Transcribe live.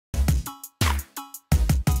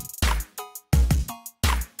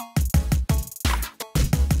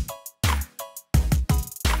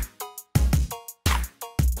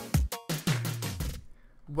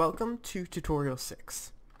Welcome to tutorial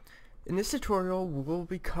 6. In this tutorial we'll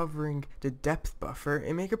be covering the depth buffer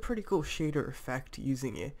and make a pretty cool shader effect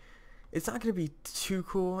using it. It's not going to be too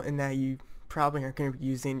cool in that you probably aren't going to be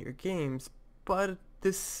using it in your games, but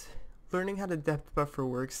this learning how the depth buffer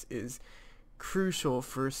works is crucial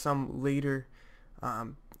for some later,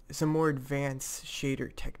 some more advanced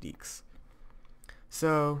shader techniques.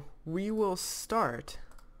 So we will start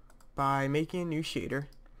by making a new shader.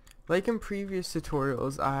 Like in previous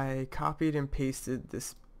tutorials, I copied and pasted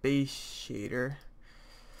this base shader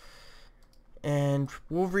and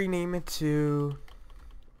we'll rename it to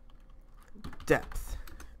depth.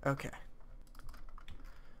 Okay.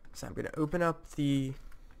 So I'm going to open up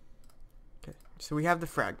so we have the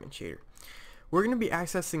fragment shader. We're going to be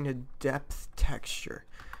accessing the depth texture,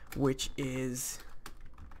 which is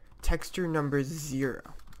texture number 0.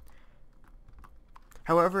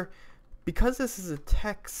 However, because this is a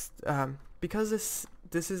text, because this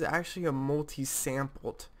is actually a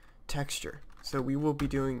multi-sampled texture, so we will be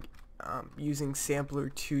doing using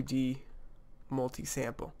sampler 2D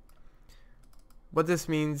multi-sample. What this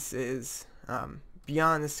means is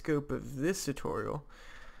beyond the scope of this tutorial,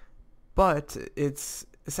 but it's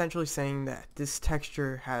essentially saying that this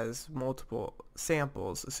texture has multiple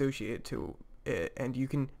samples associated to it, and you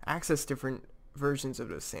can access different versions of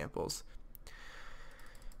those samples.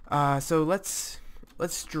 So let's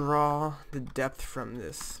draw the depth from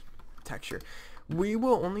this texture. We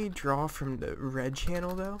will only draw from the red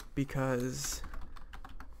channel though, because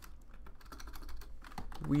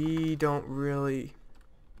we don't really.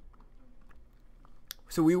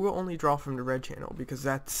 So we will only draw from the red channel because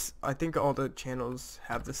I think all the channels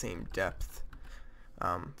have the same depth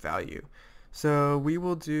value. So we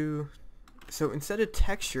will do. So instead of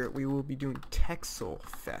texture, we will be doing texel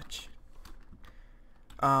fetch.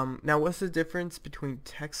 Now what's the difference between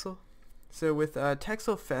texel? So with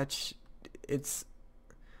texel fetch, it's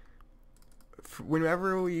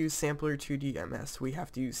whenever we use sampler 2D MS, we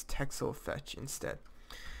have to use texel fetch instead.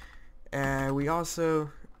 And we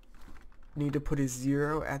also need to put a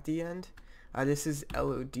 0 at the end. This is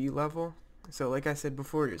LOD level. So like I said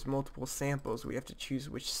before, there's multiple samples. We have to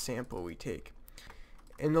choose which sample we take.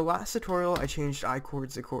 In the last tutorial, I changed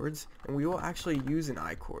I-chords to chords, and we will actually use an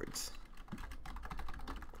I-chords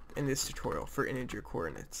in this tutorial for integer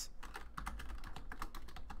coordinates.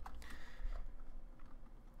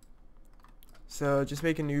 So just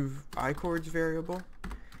make a new I-chords variable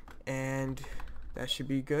and that should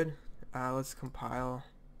be good. Let's compile.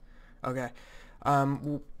 Okay,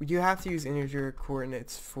 you have to use integer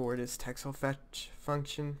coordinates for this texel fetch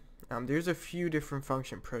function. There's a few different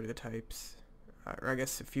function prototypes, or I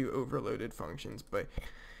guess a few overloaded functions, but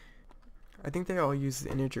I think they all use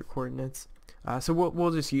the integer coordinates. So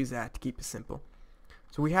we'll just use that to keep it simple.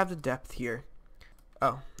 So we have the depth here.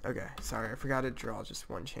 Oh, okay. Sorry, I forgot to draw just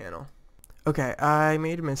one channel. Okay, I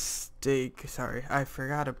made a mistake. Sorry, I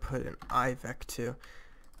forgot to put an I-vec2.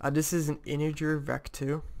 This is an integer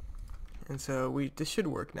vec2, and so this should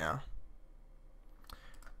work now.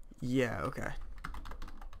 Yeah, okay.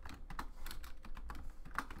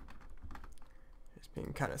 Just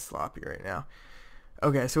being kind of sloppy right now.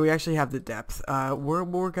 Okay, so we actually have the depth.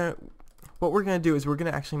 What we're gonna do is we're gonna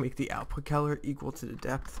actually make the output color equal to the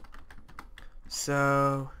depth.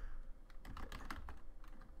 So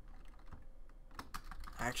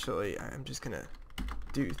actually, I'm just gonna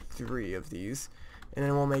do 3 of these, and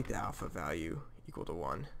then we'll make the alpha value equal to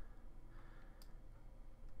 1.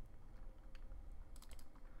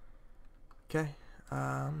 Okay,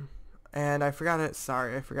 and I forgot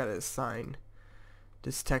to assign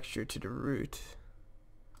this texture to the root.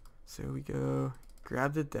 So we go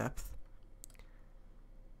grab the depth.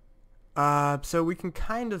 So we can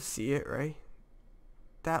kind of see it, right?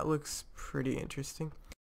 That looks pretty interesting.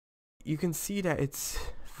 You can see that it's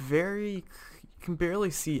you can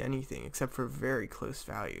barely see anything except for very close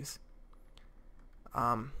values.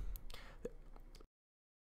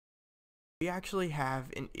 We actually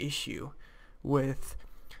have an issue with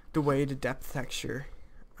the way the depth texture,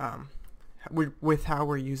 with how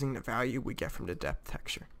we're using the value we get from the depth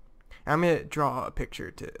texture. I'm going to draw a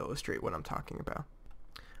picture to illustrate what I'm talking about.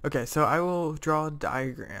 Okay, so I will draw a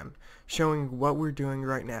diagram showing what we're doing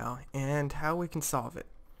right now and how we can solve it.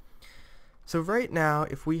 So right now,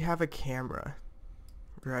 if we have a camera,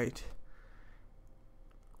 right,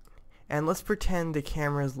 and let's pretend the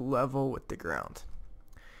camera is level with the ground.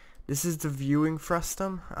 This is the viewing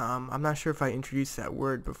frustum. I'm not sure if I introduced that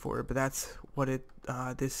word before, but that's what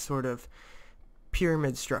this sort of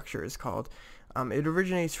pyramid structure is called. It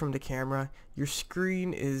originates from the camera. Your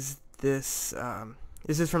screen is this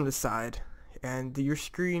is from the side, and your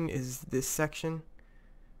screen is this section,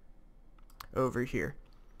 over here.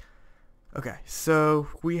 Okay, so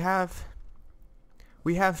we have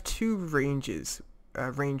two ranges,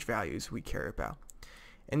 range values we care about,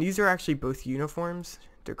 and these are actually both uniforms.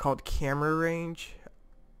 They're called camera range,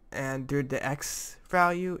 and the X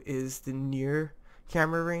value is the near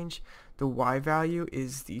camera range. The Y value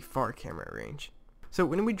is the far camera range. So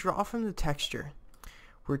when we draw from the texture,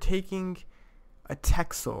 we're taking a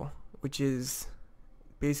texel, which is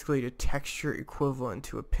basically the texture equivalent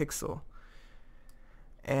to a pixel,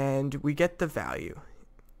 and we get the value.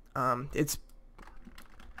 The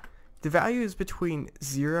value is between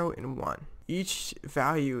 0 and 1. Each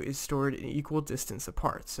value is stored an equal distance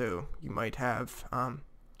apart, so you might have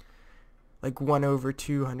like 1 over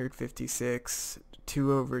 256,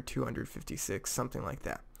 2 over 256, something like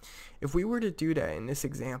that. If we were to do that in this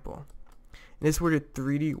example, and this were the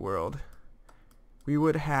 3D world, we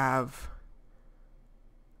would have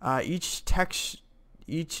each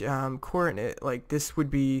coordinate, like this would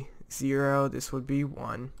be 0, this would be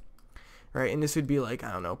 1, right? And this would be like,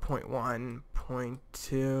 I don't know, 0.1,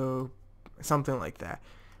 0.2, something like that.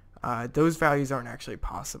 Those values aren't actually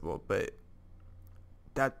possible, but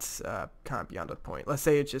that's kind of beyond the point. Let's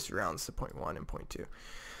say it just rounds to 0.1 and 0.2.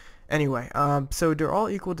 Anyway, so they're all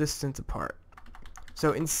equal distance apart.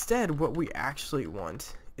 So instead, what we actually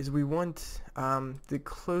want is we want the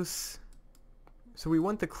closer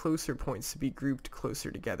points to be grouped closer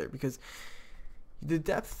together, because the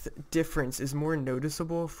depth difference is more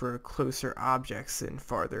noticeable for closer objects than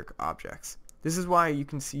farther objects. This is why you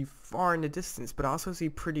can see far in the distance, but also see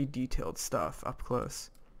pretty detailed stuff up close.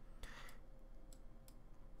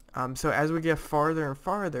 So as we get farther and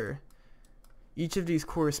farther, each of these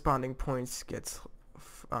corresponding points gets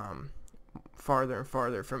farther and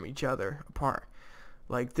farther from each other apart.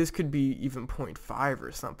 Like this could be even 0.5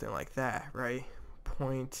 or something like that, right?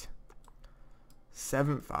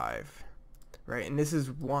 0.75, right? And this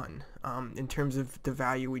is 1 in terms of the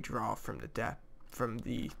value we draw from the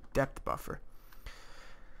depth buffer.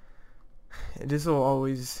 And this will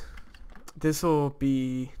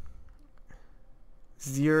be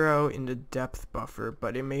 0 in the depth buffer,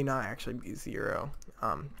 but it may not actually be 0.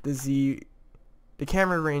 The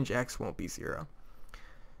camera range X won't be 0.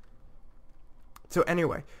 So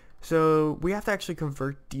anyway, so we have to actually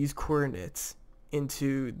convert these coordinates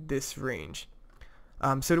into this range.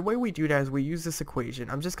 So the way we do that is we use this equation.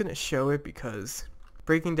 I'm just going to show it because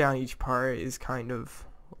breaking down each part is kind of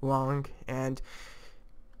long, and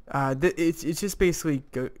it just basically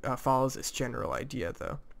follows this general idea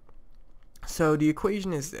though. So the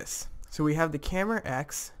equation is this. So we have the camera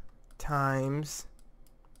X times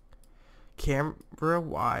camera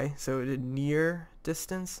Y, so the near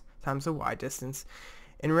distance times the Y distance.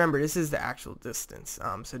 And remember, this is the actual distance.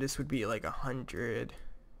 So this would be like 100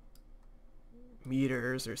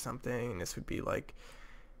 meters or something, and this would be like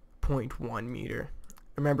 0.1 meter.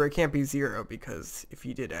 Remember, it can't be 0 because if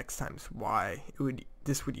you did X times Y,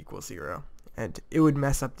 this would equal 0, and it would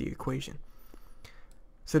mess up the equation.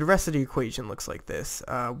 So the rest of the equation looks like this.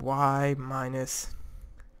 Y minus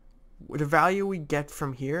the value we get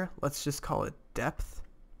from here, let's just call it depth.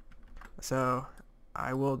 So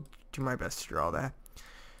I will do my best to draw that.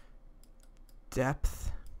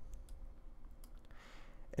 Depth.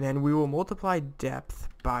 And then we will multiply depth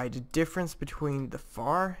by the difference between the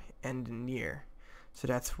far and the near. So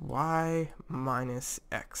that's Y minus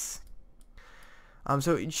X.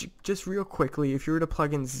 So just real quickly, if you were to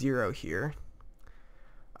plug in 0 here,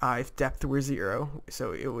 if depth were 0,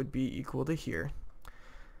 so it would be equal to here.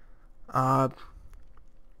 It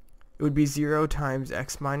would be 0 times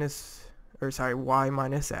Y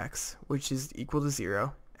minus X, which is equal to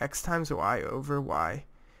 0. X times Y over Y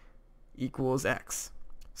equals X.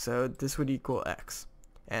 So this would equal X.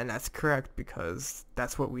 And that's correct because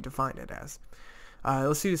that's what we defined it as.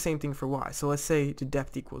 Let's do the same thing for Y. So let's say the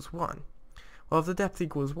depth equals 1. Well, if the depth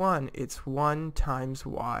equals 1, it's 1 times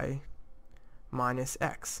Y minus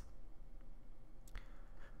X.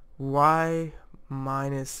 Y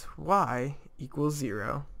minus Y equals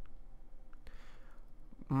 0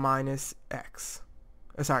 minus X.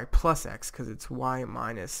 Plus X, because it's Y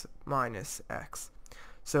minus X.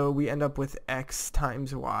 So we end up with X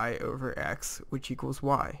times Y over X, which equals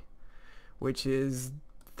Y, which is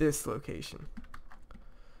this location.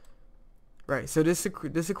 Right, so this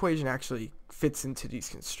equation actually fits into these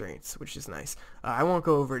constraints, which is nice. I won't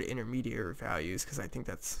go over the intermediate values because I think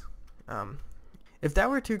that's... if that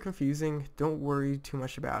were too confusing, don't worry too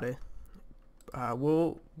much about it.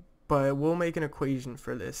 We'll make an equation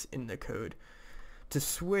for this in the code to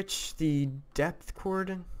switch the depth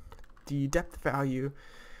value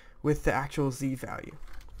with the actual z value.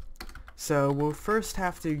 So we'll first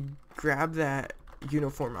have to grab that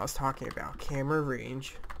uniform I was talking about, camera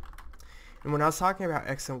range. And when I was talking about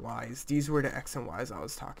X and Y's, these were the X and Y's I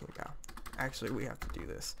was talking about. Actually, we have to do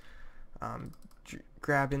this.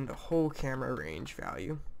 Grab in the whole camera range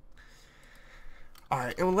value.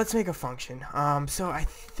 Alright, and let's make a function. So I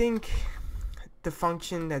think the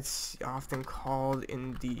function that's often called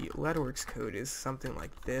in the Letterworks code is something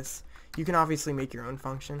like this. You can obviously make your own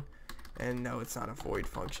function. And no, it's not a void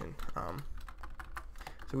function.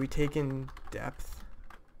 So we take in depth.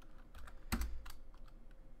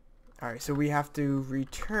 Alright, so we have to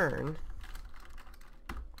return.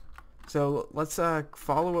 So let's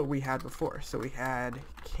follow what we had before. So we had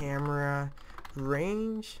camera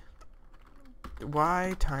range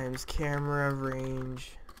y times camera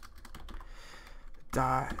range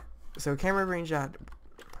dot. So camera range dot.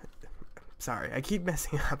 Sorry, I keep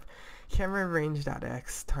messing up. Camera range dot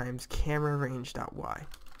x times camera range dot y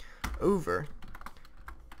over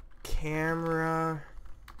camera.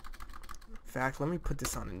 In fact, let me put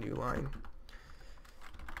this on a new line.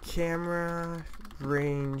 Camera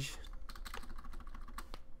range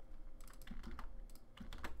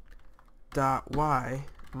dot y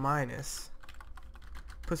minus,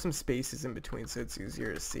 put some spaces in between so it's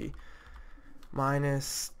easier to see,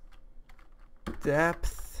 minus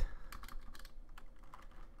depth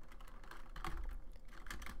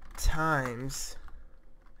times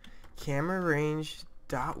camera range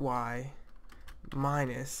dot y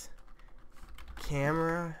minus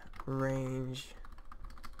camera range,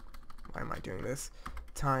 why am I doing this,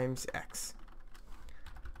 times x.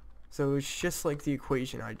 So it's just like the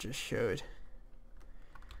equation I just showed,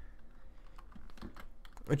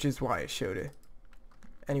 which is why I showed it.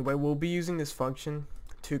 Anyway, we'll be using this function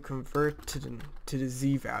to convert to the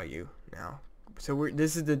z value now. So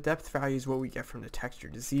this is the depth value is what we get from the texture.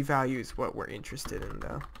 The z value is what we're interested in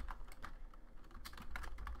though.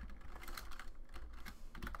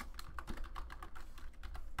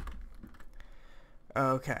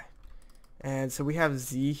 Okay, and so we have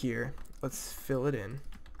z here. Let's fill it in.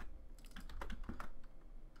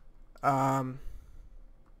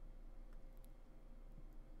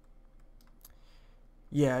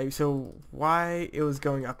 Yeah, so why it was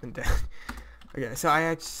going up and down. Okay, so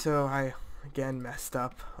I again messed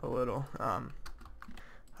up a little.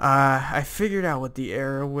 I figured out what the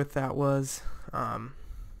error with that was. What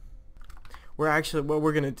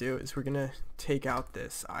we're gonna do is we're gonna take out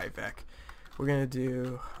this IVEC. We're gonna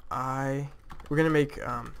do we're gonna make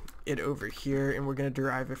it over here, and we're gonna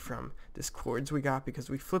derive it from this chords we got because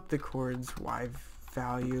we flipped the chords y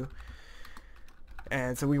value,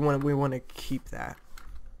 and so we want to keep that.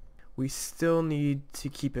 We still need to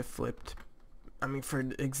keep it flipped. I mean, for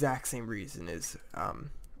the exact same reason as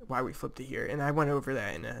why we flipped it here, and I went over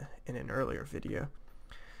that in an earlier video.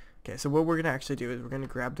 Okay, so what we're gonna actually do is we're gonna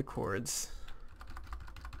grab the chords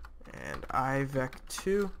and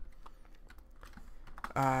IVEC2.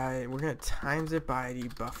 We're gonna times it by the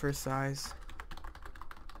buffer size.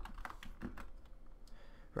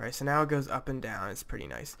 Right, so now it goes up and down. It's pretty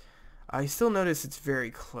nice. You still notice it's very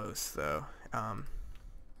close though.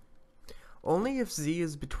 Only if z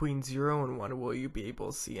is between 0 and 1 will you be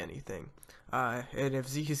able to see anything. And if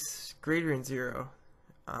z is greater than 0,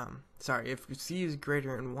 if z is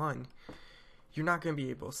greater than 1, you're not going to be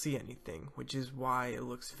able to see anything, which is why it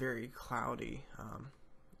looks very cloudy,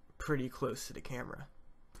 pretty close to the camera.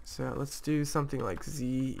 So let's do something like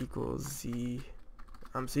z equals z.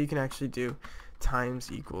 So you can actually do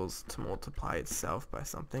times equals to multiply itself by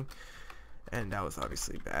something, and that was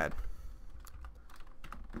obviously bad.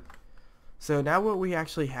 So now what we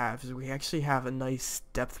actually have is we actually have a nice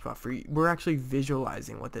depth buffer. We're actually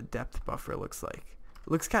visualizing what the depth buffer looks like. It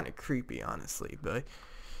looks kind of creepy, honestly, but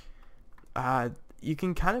you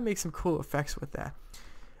can kind of make some cool effects with that.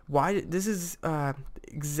 This is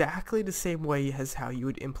exactly the same way as how you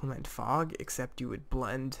would implement fog, except you would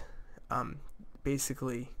blend,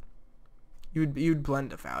 basically, you'd blend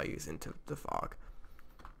the values into the fog.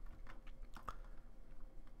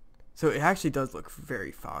 So it actually does look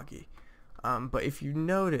very foggy. But if you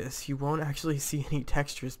notice, you won't actually see any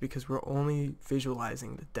textures because we're only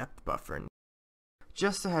visualizing the depth buffer.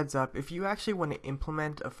 Just a heads up, if you actually want to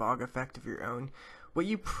implement a fog effect of your own, what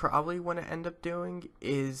you probably want to end up doing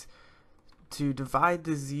is to divide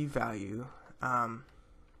the z value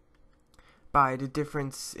by the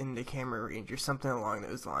difference in the camera range or something along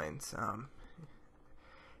those lines.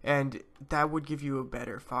 And that would give you a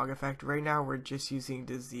better fog effect. Right now we're just using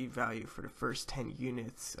the z value for the first 10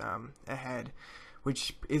 units ahead,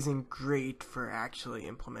 which isn't great for actually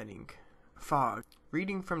implementing fog.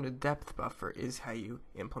 Reading from the depth buffer is how you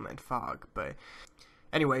implement fog, but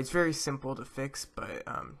anyway, it's very simple to fix, but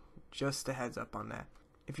Just a heads up on that.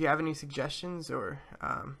 If you have any suggestions or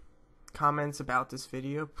comments about this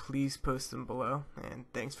video, please post them below, and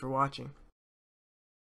thanks for watching.